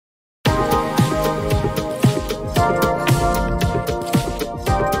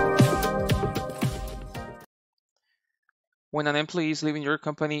When an employee is leaving your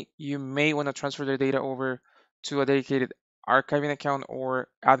company, you may want to transfer their data over to a dedicated archiving account or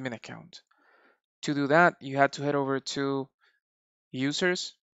admin account. To do that, you had to head over to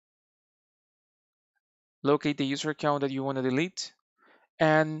users, locate the user account that you want to delete,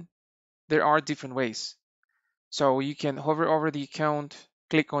 and there are different ways. So you can hover over the account,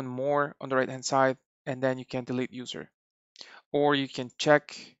 click on more on the right hand side, and then you can delete user. Or you can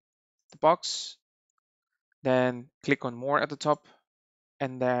check the box, then click on more at the top,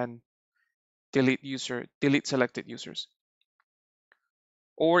 and then delete selected users.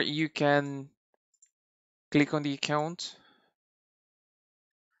 Or you can click on the account.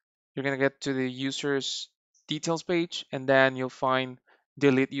 You're going to get to the user's details page, and then you'll find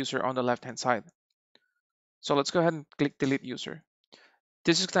delete user on the left hand side. So let's go ahead and click delete user.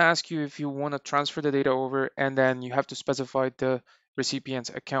 This is going to ask you if you want to transfer the data over, and then you have to specify the recipient's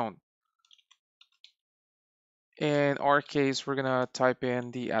account. In our case, we're going to type in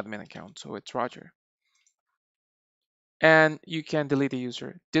the admin account, so it's Roger. And you can delete the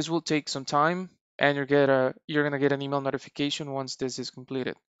user. This will take some time, and you're going to get an email notification once this is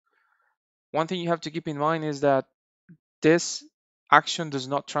completed. One thing you have to keep in mind is that this action does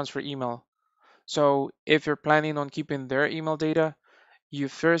not transfer email. So if you're planning on keeping their email data, you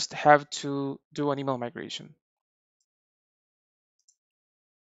first have to do an email migration.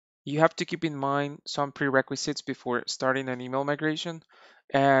 You have to keep in mind some prerequisites before starting an email migration,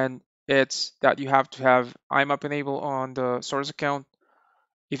 and it's that you have to have IMAP enabled on the source account.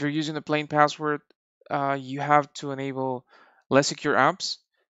 If you're using a plain password, you have to enable less secure apps.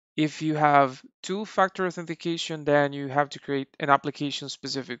 If you have two-factor authentication, then you have to create an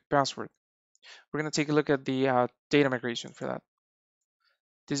application-specific password. We're going to take a look at the data migration for that.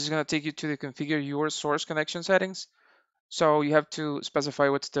 This is going to take you to the configure your source connection settings. So you have to specify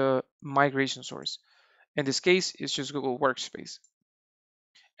what's the migration source. In this case, it's just Google Workspace.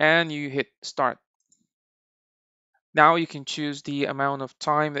 And you hit start. Now you can choose the amount of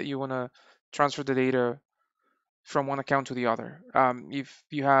time that you want to transfer the data from one account to the other. If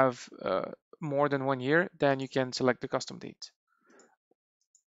you have more than 1 year, then you can select the custom date.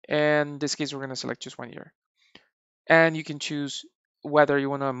 And in this case, we're going to select just 1 year. And you can choose whether you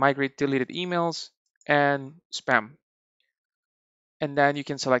want to migrate deleted emails and spam. And then you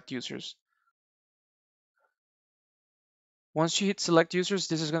can select users. Once you hit select users,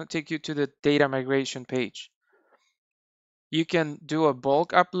 this is going to take you to the data migration page. You can do a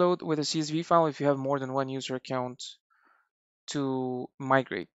bulk upload with a CSV file if you have more than one user account to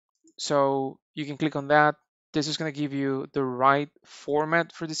migrate. So you can click on that. This is going to give you the right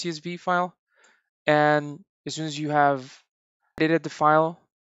format for the CSV file. And as soon as you have edited the file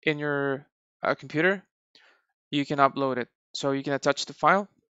in your computer, you can upload it. So you can attach the file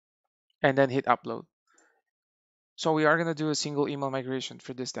and then hit upload. So we are going to do a single email migration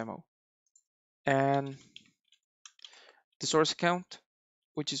for this demo. And the source account,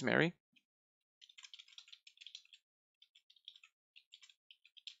 which is Mary.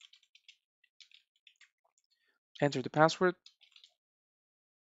 Enter the password.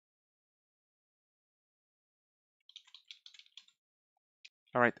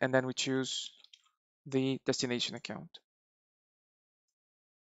 All right, and then we choose the destination account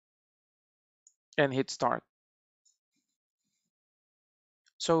and hit start.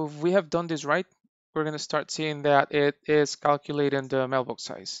 So if we have done this right, we're going to start seeing that it is calculating the mailbox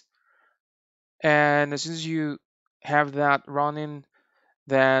size. And as soon as you have that running,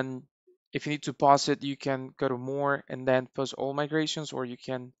 then if you need to pause it, you can go to more and then pause all migrations, or you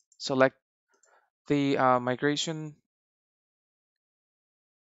can select the migration.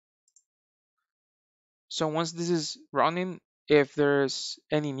 So once this is running, if there's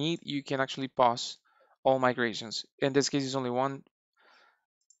any need, you can actually pause all migrations. In this case, it's only one.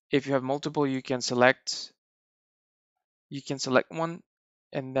 If you have multiple, you can select one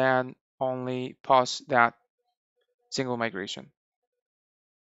and then only pause that single migration.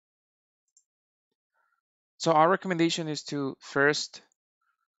 So our recommendation is to first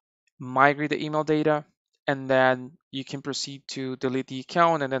migrate the email data, and then you can proceed to delete the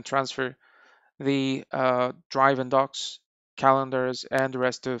account and then transfer the drive and docs, calendars, and the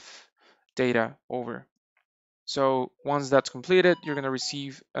rest of data over. So once that's completed, you're going to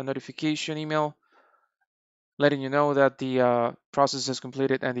receive a notification email letting you know that the process is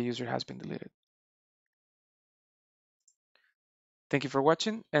completed and the user has been deleted. Thank you for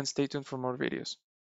watching, and stay tuned for more videos.